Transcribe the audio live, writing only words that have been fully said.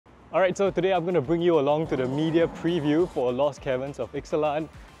Alright, so today I'm going to bring you along to the media preview for Lost Caverns of Ixalan.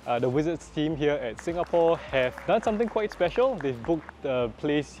 The Wizards team here at Singapore have done something quite special. They've booked a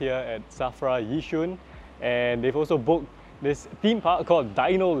place here at Safra Yishun, and they've also booked this theme park called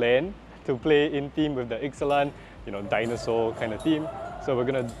Dino Land to play in theme with the Ixalan, dinosaur kind of theme. So we're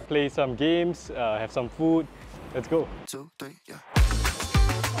going to play some games, have some food. Let's go. 2, 3, yeah.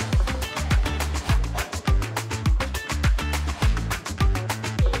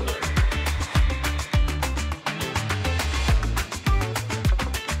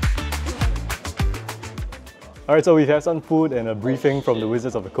 Alright, so we've had some food and a briefing from the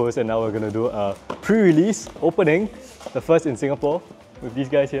Wizards of the Coast, and now we're going to do a pre-release opening, the first in Singapore, with these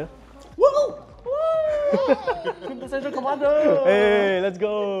guys here. Woo! Quintessential Commander! Hey, let's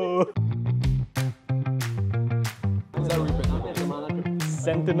go!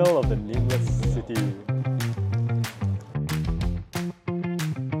 Sentinel of the Nameless City.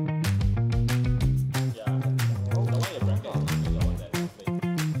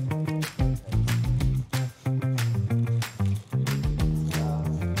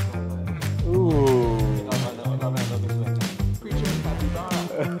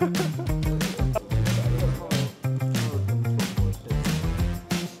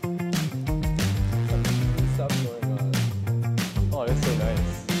 Oh, that's so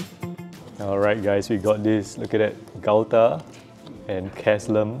nice. Alright guys, we got this. Look at that. Gauta and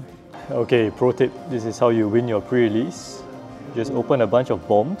Caslam. Okay, pro tip. This is how you win your pre-release. Just open a bunch of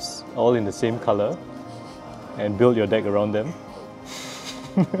bombs, all in the same color, and build your deck around them.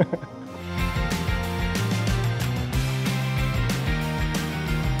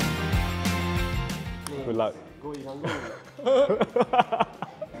 Good luck.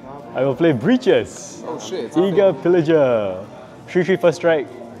 I will play Breaches. Oh shit. Eager Pillager. 3/3 first strike.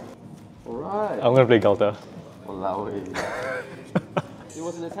 Alright. I'm gonna play Gauta. Walao. It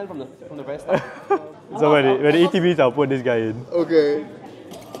was in his hand from the very start. So when the ATBs, I'll put this guy in. Okay.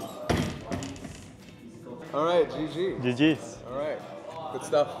 Alright, GG. GG's. Alright. Good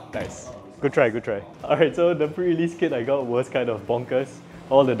stuff. Nice. Good try, good try. Alright, so the pre-release kit I got was kind of bonkers.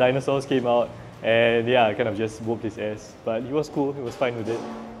 All the dinosaurs came out, and yeah, I kind of just whooped his ass. But he was cool, he was fine with it.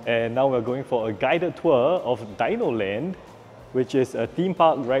 And now we're going for a guided tour of Dino Land, which is a theme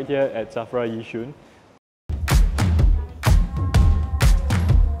park right here at Safra Yishun.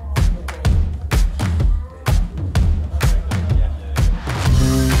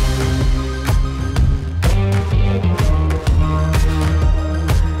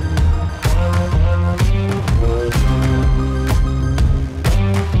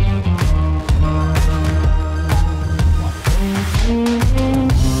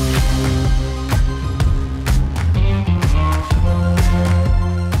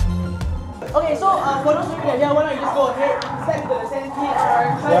 Okay, so for those of you that are here, why don't you just go ahead, step to the sand pit,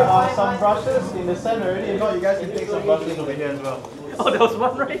 There are some brushes in the sand already. If not, you guys can take some brushes over here as well. Oh, there was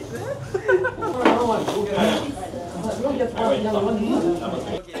one right there.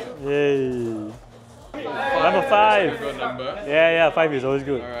 Yay! Number 5! Good number. Yeah, 5 is always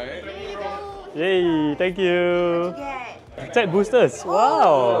good. Alright. Yay! Thank you! Set boosters!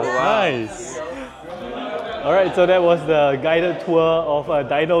 Wow! Nice! Alright, so that was the guided tour of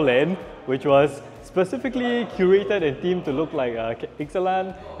Dino Land, which was specifically curated and themed to look like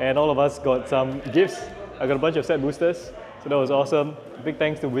Ixalan, and all of us got some gifts. I got a bunch of set boosters, so that was awesome. Big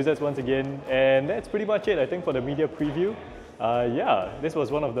thanks to Wizards once again, and that's pretty much it, I think, for the media preview. Yeah, this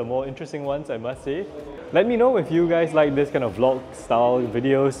was one of the more interesting ones, I must say. Let me know if you guys like this kind of vlog style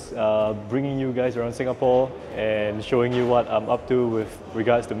videos, bringing you guys around Singapore and showing you what I'm up to with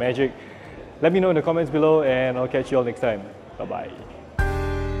regards to Magic. Let me know in the comments below, and I'll catch you all next time. Bye-bye.